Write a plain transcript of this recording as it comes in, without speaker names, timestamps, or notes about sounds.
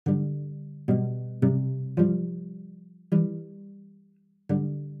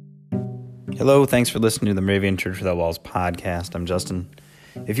Hello, thanks for listening to the Moravian Church Without Walls podcast. I'm Justin.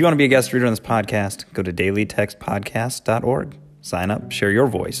 If you want to be a guest reader on this podcast, go to dailytextpodcast.org. Sign up, share your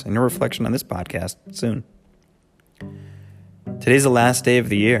voice and your reflection on this podcast soon. Today's the last day of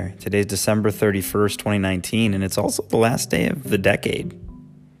the year. Today's December 31st, 2019, and it's also the last day of the decade.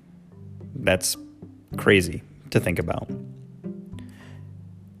 That's crazy to think about.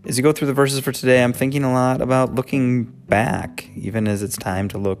 As you go through the verses for today, I'm thinking a lot about looking back, even as it's time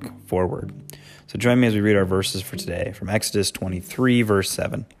to look forward. So join me as we read our verses for today from Exodus 23, verse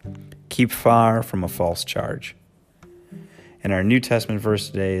 7. Keep far from a false charge. And our New Testament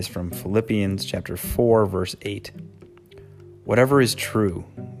verse today is from Philippians chapter 4, verse 8. Whatever is true,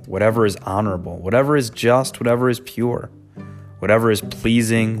 whatever is honorable, whatever is just, whatever is pure, whatever is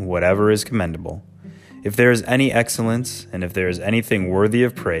pleasing, whatever is commendable, if there is any excellence, and if there is anything worthy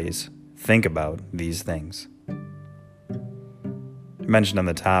of praise, think about these things. I mentioned on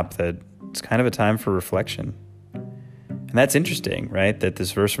the top that it's kind of a time for reflection. And that's interesting, right? That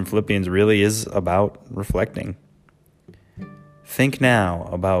this verse from Philippians really is about reflecting. Think now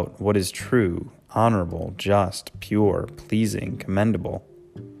about what is true, honorable, just, pure, pleasing, commendable.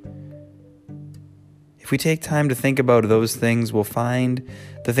 If we take time to think about those things, we'll find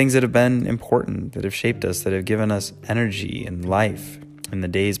the things that have been important, that have shaped us, that have given us energy and life in the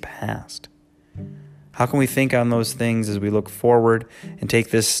days past. How can we think on those things as we look forward and take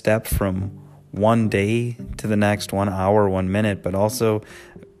this step from one day to the next, 1 hour, 1 minute, but also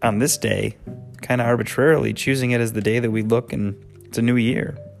on this day, kind of arbitrarily choosing it as the day that we look and it's a new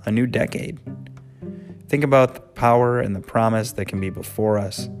year, a new decade. Think about the power and the promise that can be before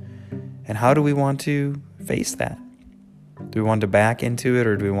us. And how do we want to face that? Do we want to back into it,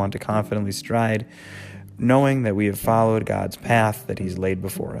 or do we want to confidently stride, knowing that we have followed God's path that He's laid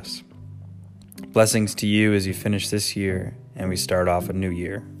before us? Blessings to you as you finish this year and we start off a new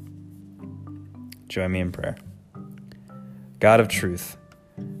year. Join me in prayer. God of truth,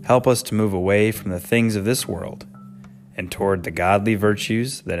 help us to move away from the things of this world and toward the godly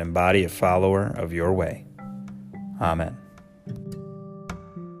virtues that embody a follower of your way. Amen.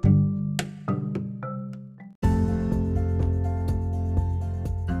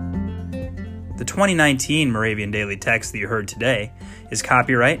 The 2019 Moravian Daily Text that you heard today is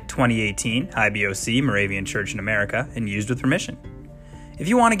copyright 2018 IBOC Moravian Church in America and used with permission. If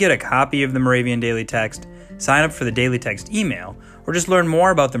you want to get a copy of the Moravian Daily Text, sign up for the Daily Text email, or just learn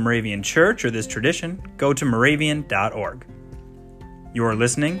more about the Moravian Church or this tradition, go to moravian.org. You are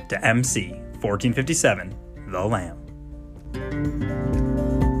listening to MC 1457, The Lamb.